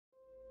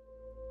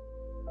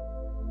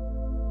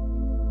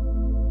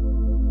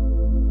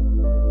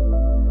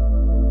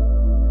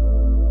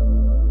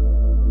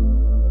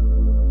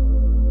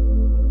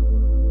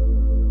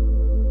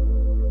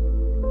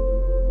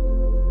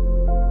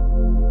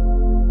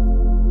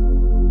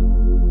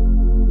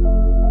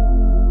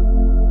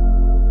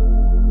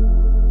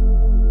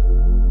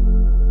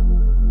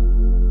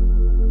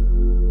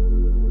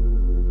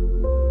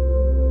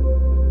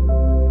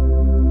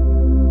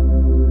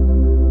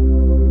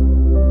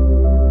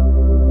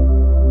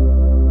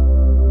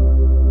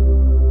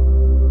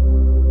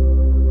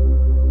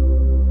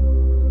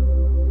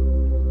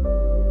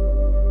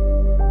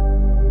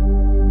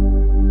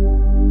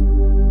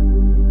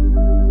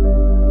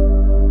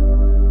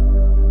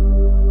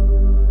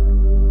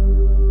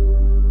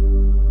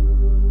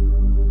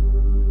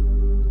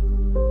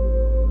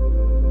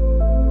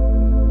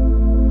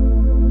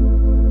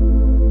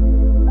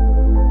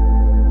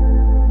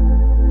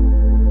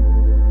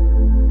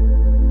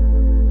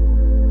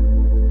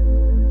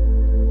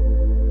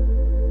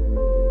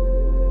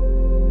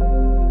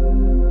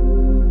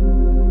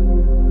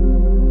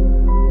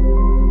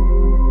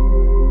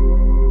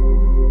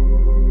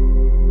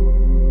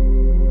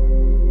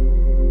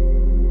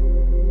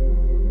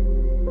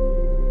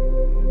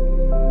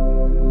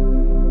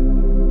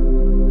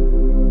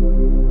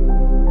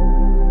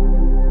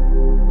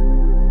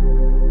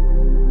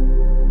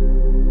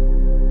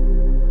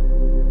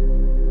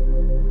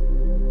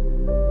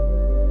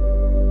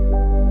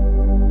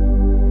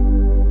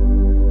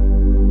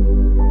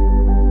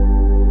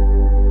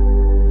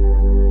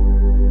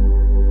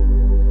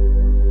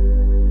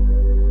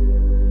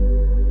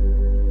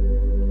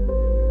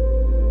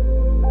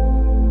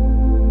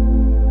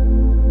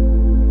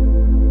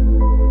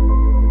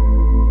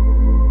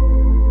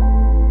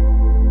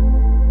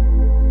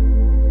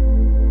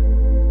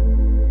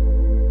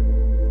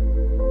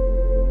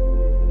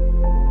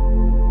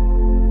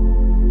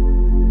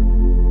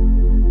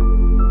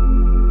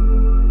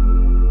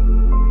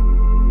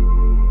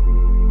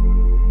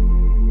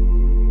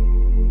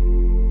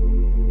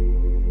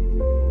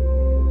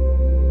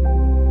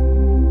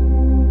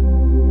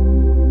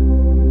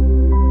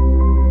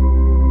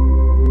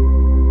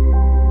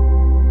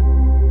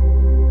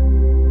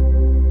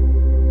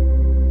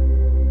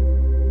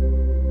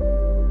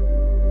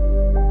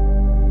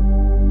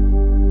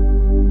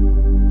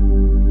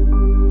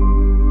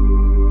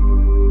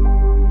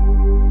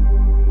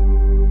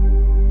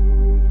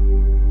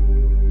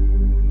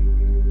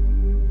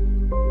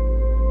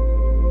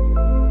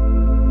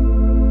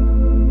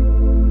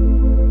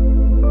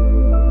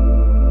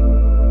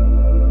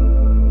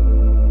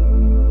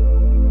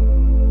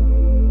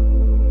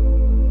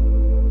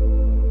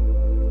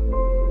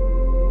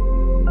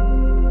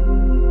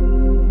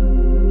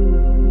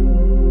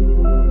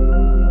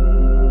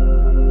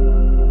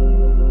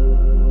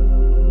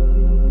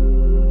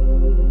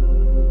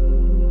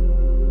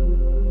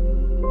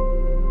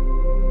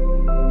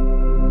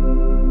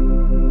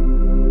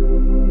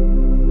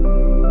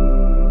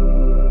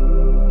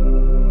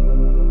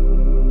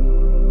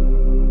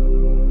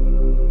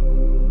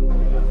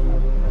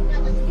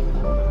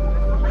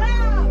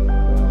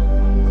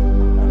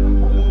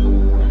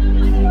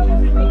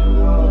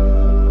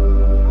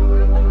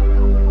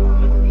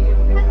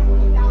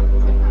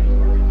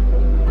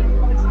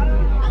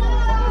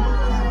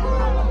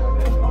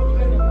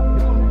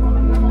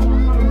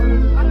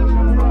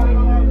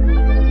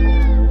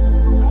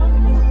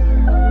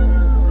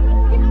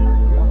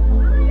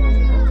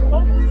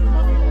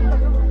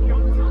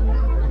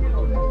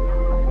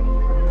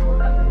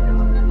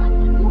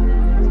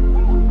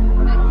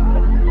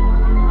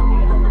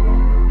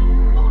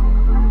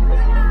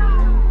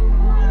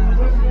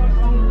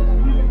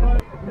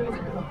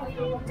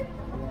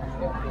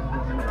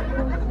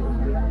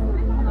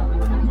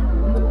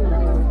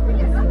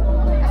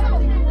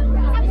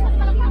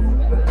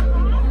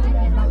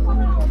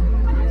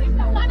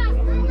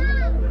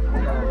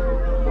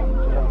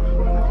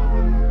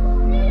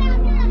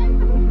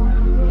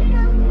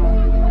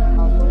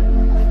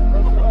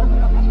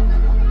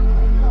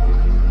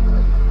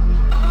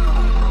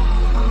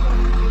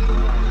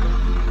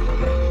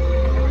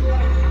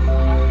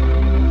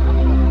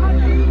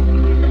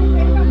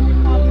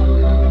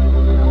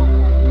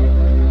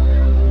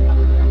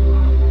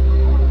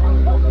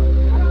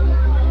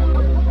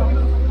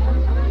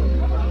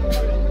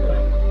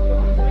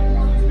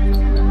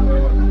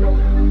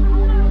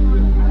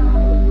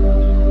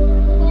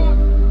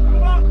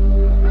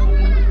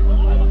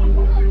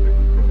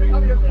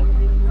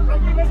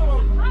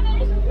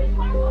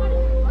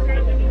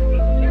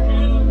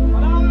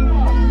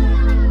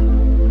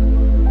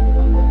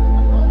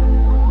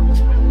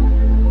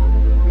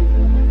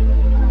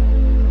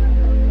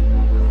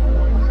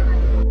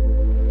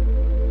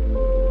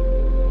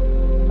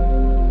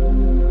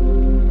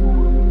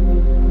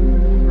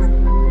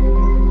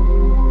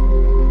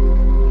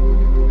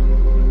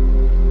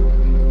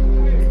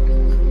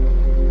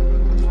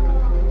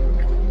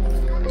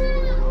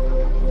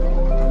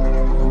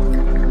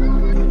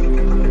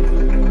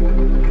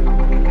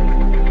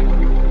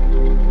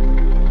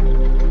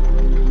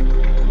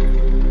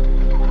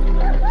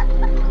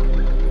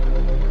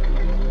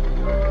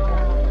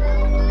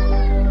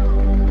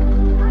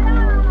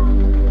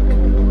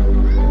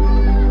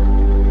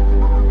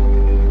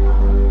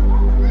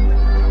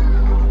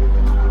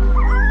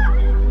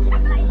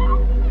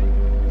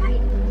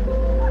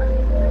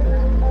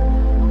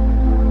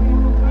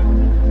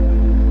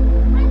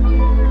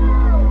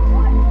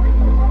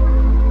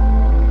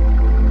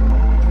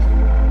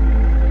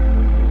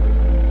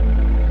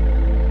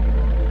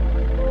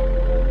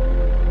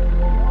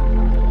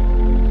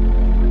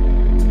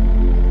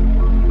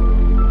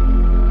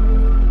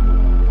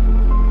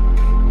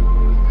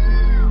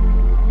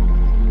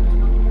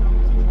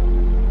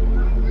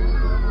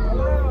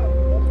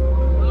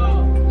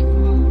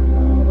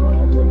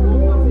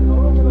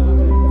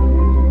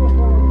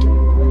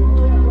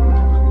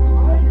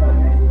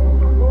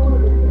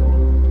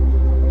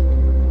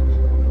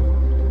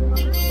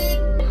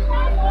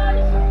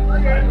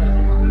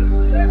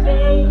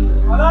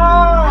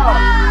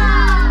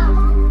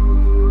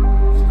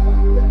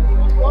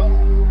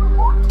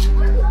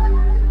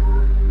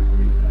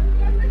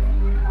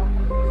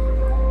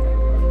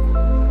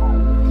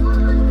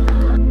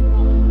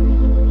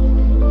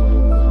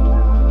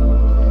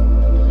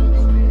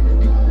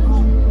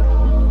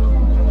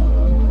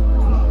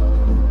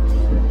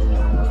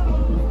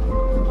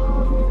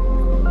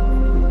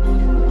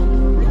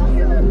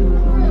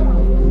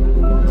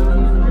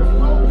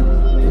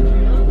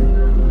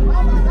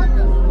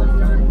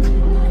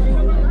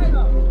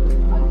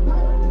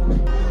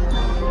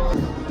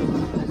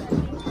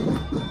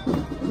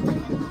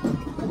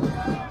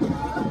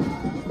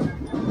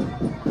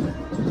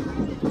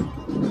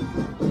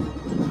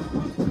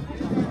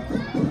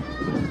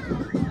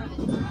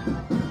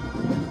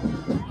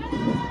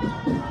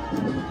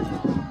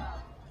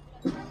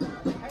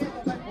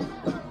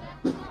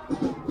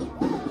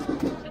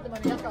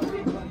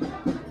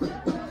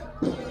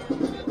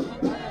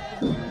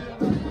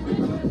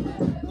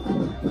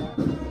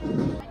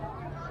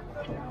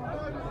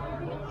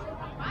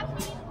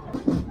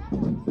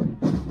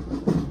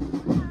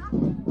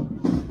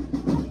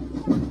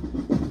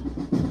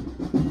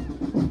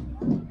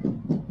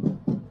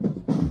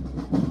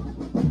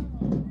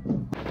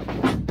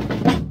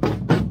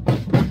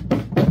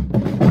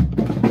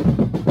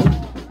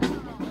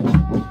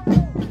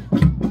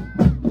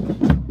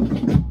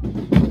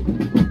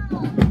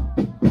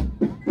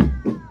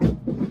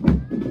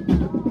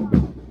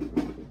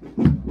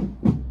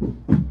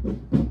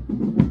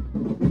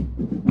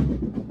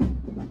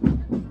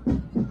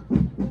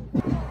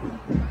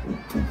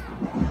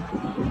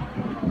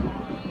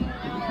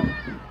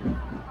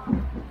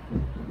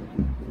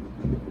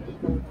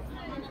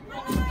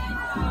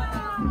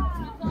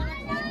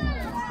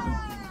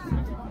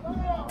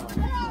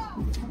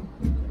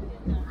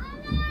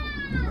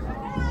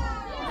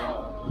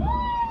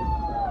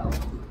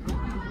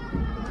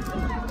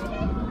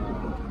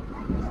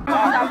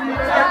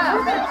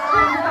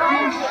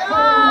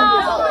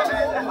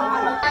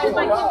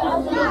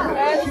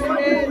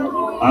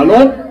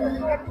Hallo?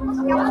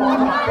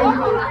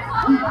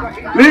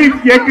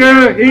 Lieb,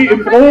 Jecke, hier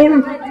im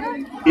Brohl,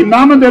 im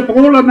Namen der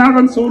Brohler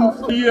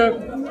Narrenzunft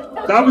hier,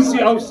 darf ich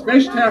Sie aufs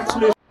recht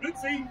herzlich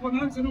Lützing von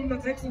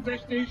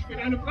 1966 mit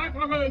einem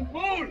dreifachen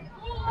Brohl!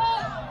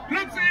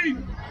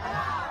 Lützing!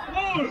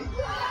 Brohl!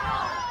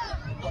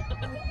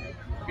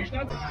 Die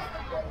Stadt.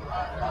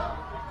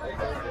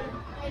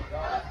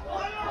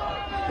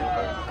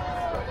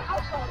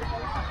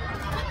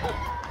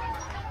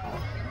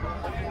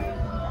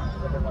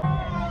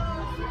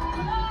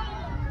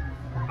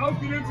 Auf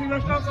die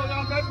Lützinger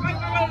Stadtsoldaten, ein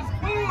dreifaches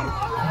Brohl!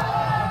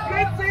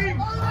 Lützing!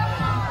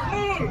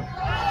 Brohl!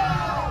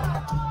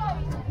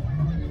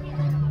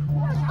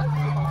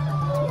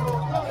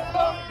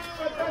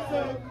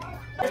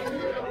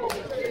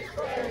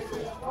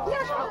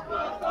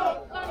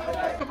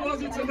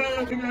 Vorsitzender,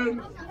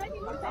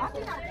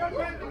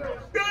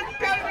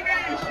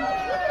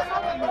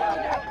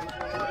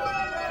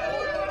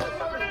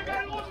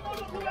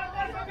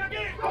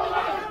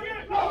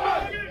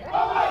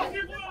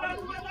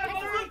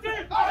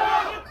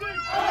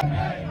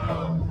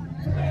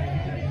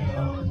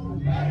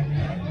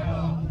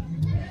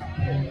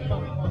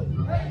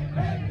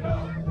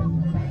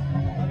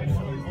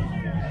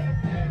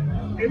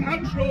 im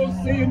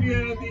Anschluss sehen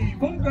wir die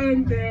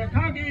Funken der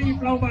KG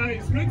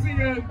Blau-Weiß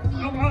Lützingen.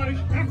 Auch euch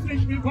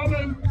herzlich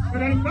willkommen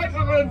mit einem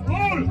dreifachen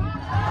Brohl!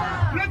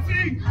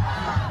 Lützing!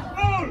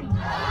 Brohl!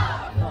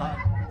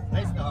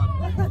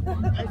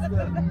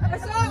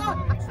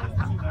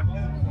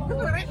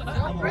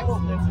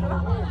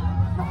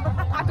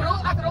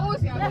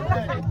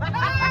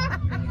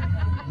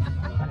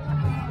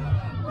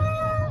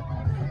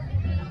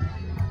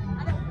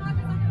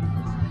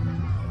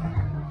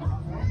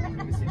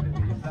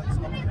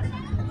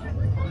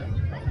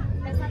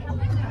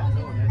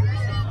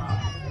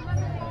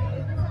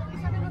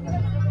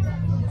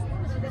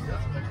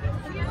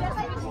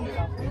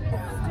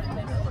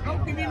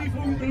 Auch die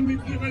Minifunken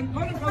mit ihren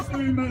tollen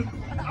Kostümen.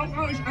 Auch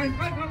euch ein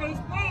dreifaches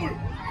Brohl!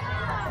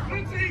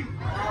 Lützing!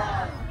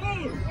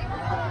 Brohl!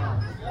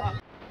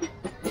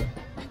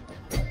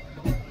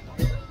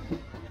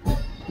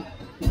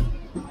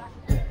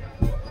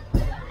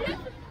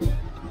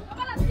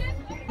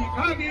 Die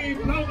KG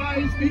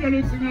Blau-Weiß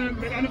Niederlützingen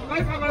mit einem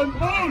dreifachen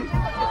Brohl!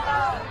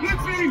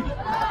 Lützing!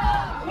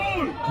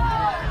 Brohl!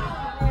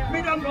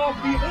 Mit dann noch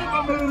die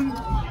Obermühlen,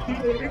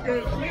 die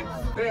Ulrike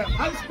Schmitz, der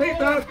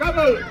Hans-Peter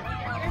Gammel.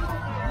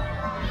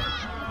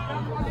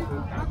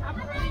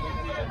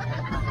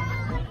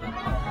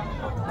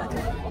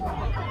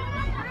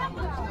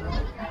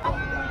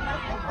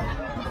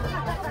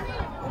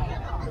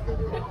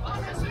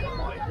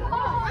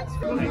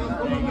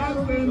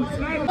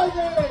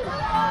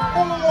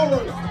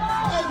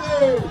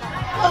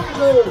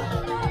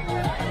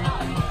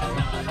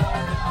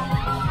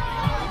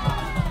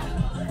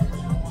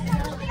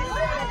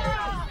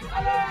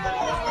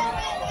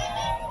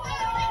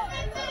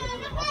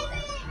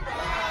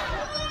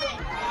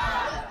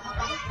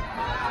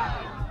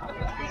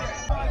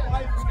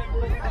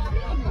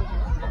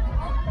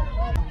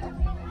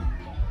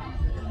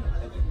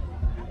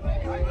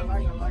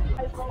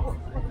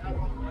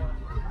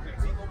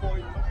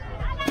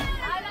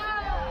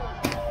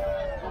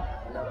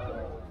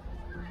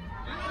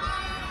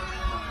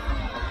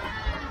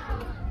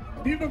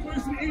 Wir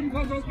begrüßen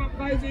ebenfalls aus Bad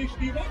Breisig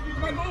die roten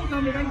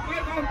Dragoner mit einem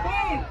dreifachen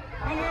Brohl!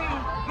 Hallo,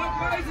 Bad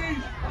Breisig!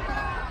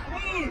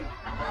 Brohl!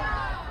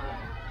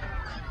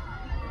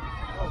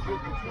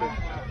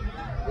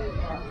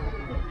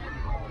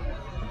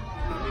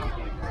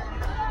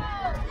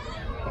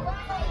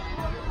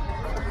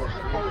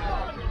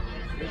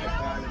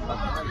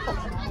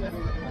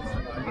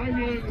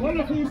 Eine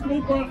tolle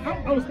Fußgruppe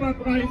aus Bad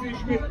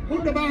Breisig mit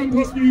wunderbaren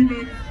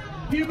Kostümen.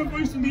 Wir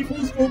begrüßen die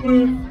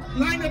Fußgruppe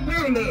Kleine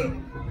Perle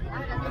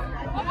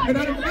mit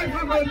einem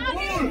dreifachen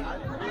Brohl!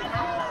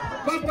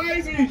 Bad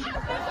Breisig!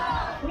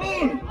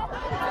 Brohl!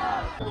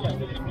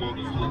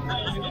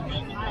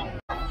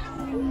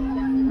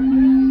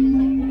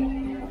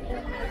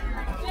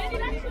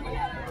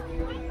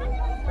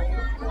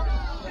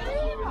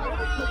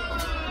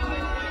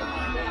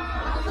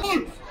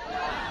 Brohl!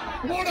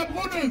 Brohler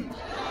Brunnen!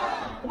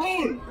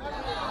 Brohl!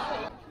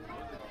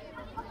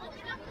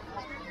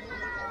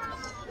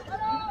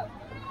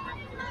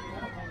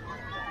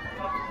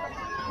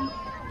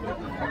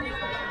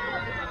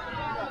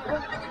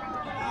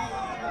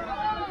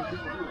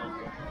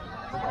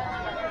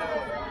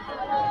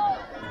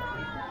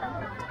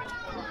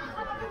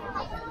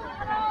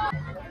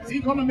 Sie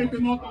kommen mit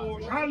dem Motto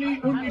Charlie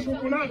und die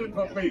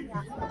Schokoladenfabrik.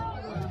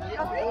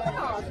 Ja,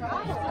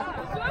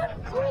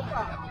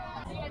 super.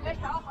 Ich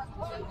möchte auch was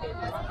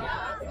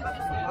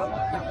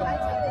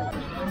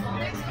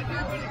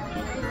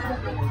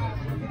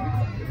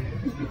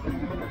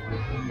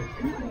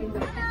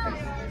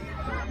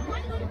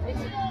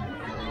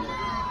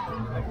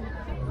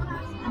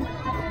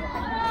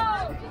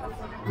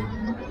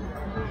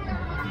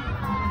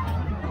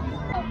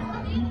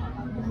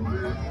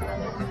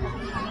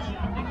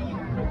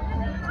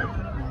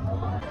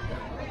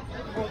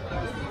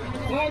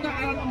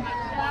an,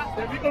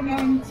 der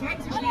Wickelmann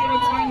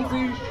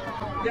 2024,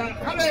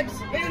 der Alex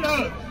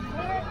Ehle.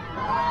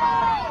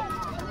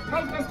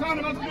 Auf das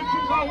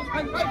Karnevalsglückchen raus,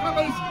 ein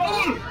dreifaches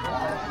Brohl!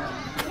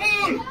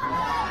 Brohl!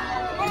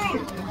 Brohl!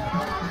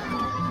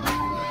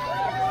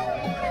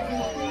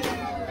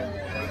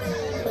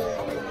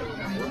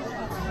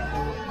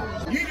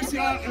 Jedes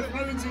Jahr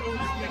erfreuen sie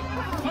uns mit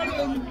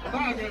vollen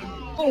Wagen.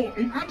 Oh,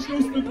 im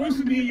Anschluss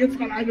begrüßen wir jetzt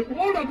mal eine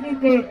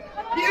Brohler-Gruppe.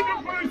 Wir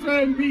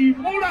begrüßen die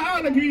Brohler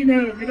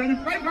Harlekine mit einem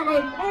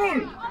dreifachen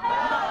Brohl!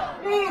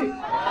 Brohl!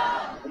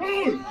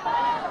 Brohl!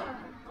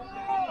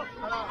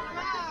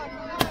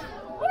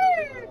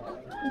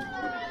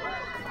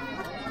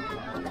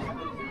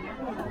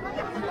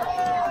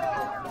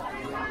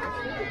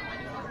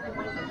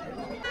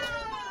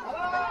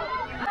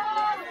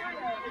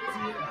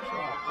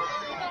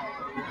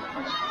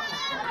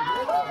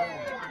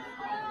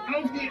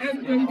 Auf die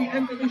Enten, die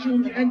Entenrische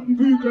und die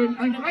Entenküken,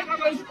 ein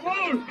dreifaches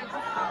Brohl!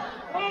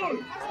 Brohl!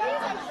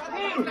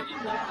 Brohl!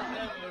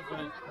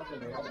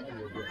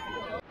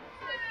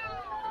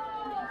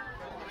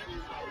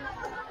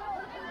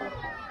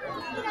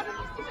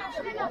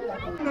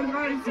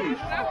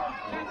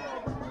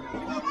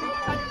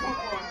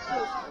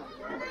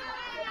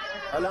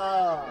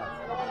 Hallo!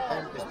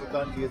 Endlich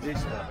bekannte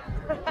Gesichter.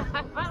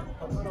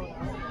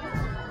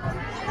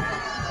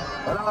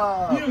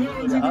 Hallo! Hier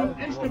hören Sie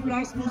die echte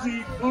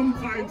Blasmusik vom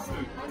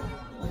Feinsten.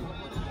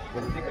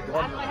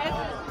 Andere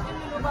Hälfte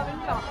ist nur bei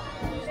Winter.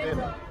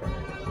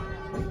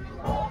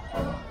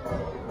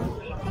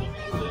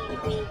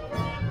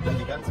 Und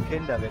die ganzen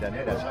Kinder wieder,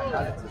 ne? Das scheinen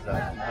alle zu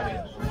sein.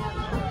 Alle.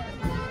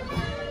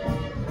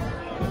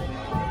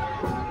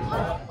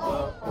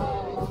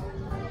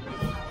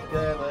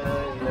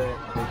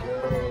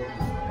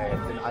 Ne,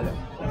 sind alle.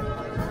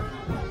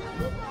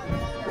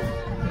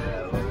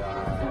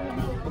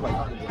 Guck mal,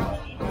 machen die mal.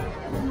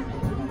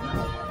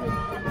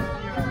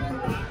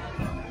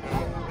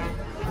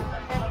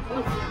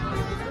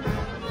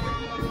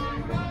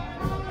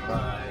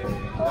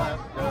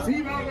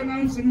 Sie waren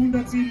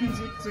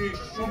 1977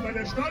 schon bei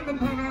der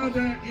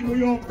Stollenparade in New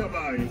York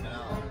dabei.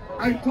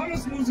 Ein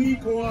tolles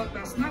Musikchor,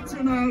 das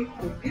national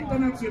und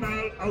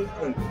international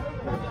auftritt.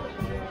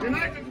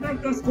 Geleitet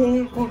wird das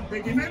Chor vom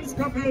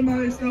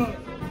Regimentskapellmeister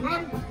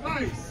Frank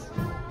Weiß.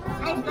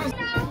 Auf das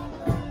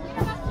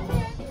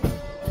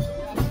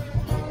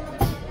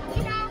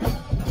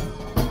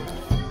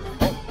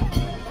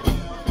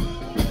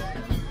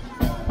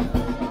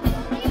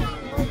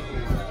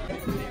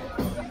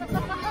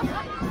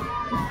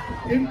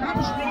Im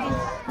Anschluss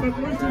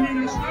begrüßen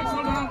wir das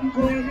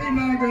Stadtsoldatenchor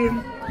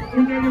Remagen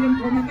unter ihrem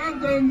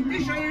Kommandanten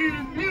Michael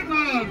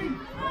Biermann.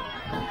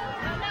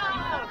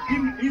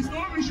 In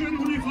historischen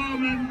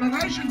Uniformen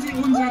bereichern sie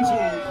unseren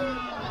Zug.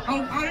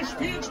 Auch euch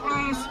viel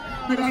Spaß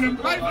mit einem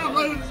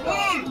dreifachen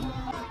Brohl!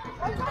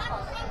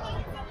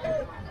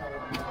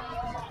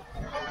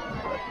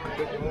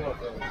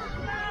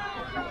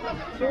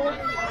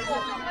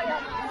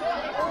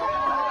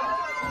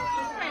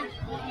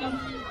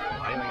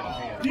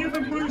 Wir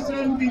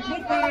begrüßen die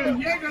Gruppe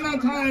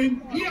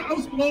Jägerlatein hier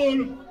aus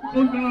Brohl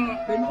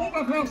unter dem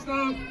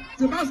Oberförster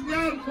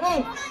Sebastian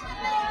Fuchs.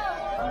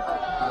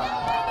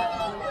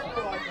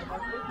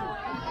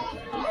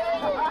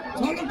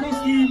 Tolle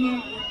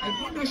Kostüme, ein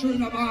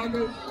wunderschöner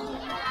Wagen.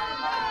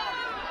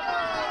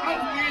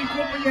 Auf die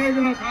Gruppe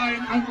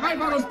Jägerlatein ein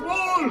dreifaches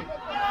Brohl!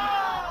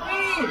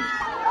 Brohl!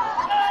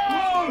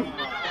 Brohl!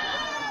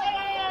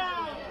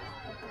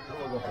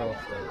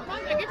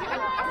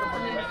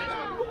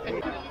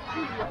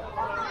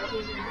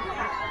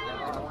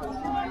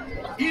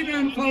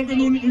 Ihnen folgen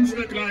nun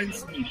unsere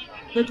Kleinsten.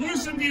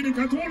 Begrüßen wir den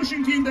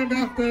katholischen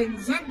Kindergarten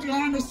St.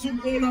 Johannes zum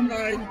Brohl am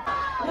Rhein.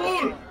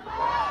 Brohl!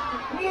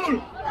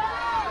 Brohl!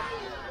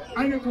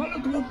 Eine tolle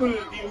Gruppe,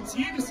 die uns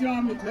jedes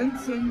Jahr mit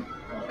Tänzen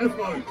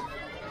erfreut.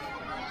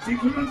 Sie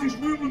kümmern sich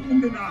rührend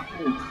um den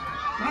Nachwuchs.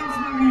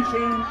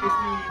 Tanzmariechen ist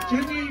die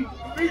Jenny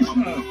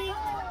Büchner.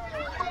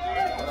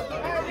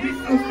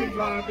 Mit auf dem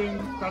Wagen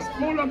das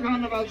Brohler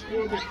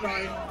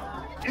Karnevalsvorgestein,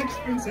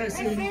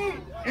 Ex-Prinzessin,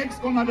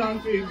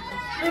 Ex-Kommandantin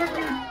Schöne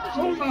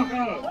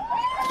Schumacher.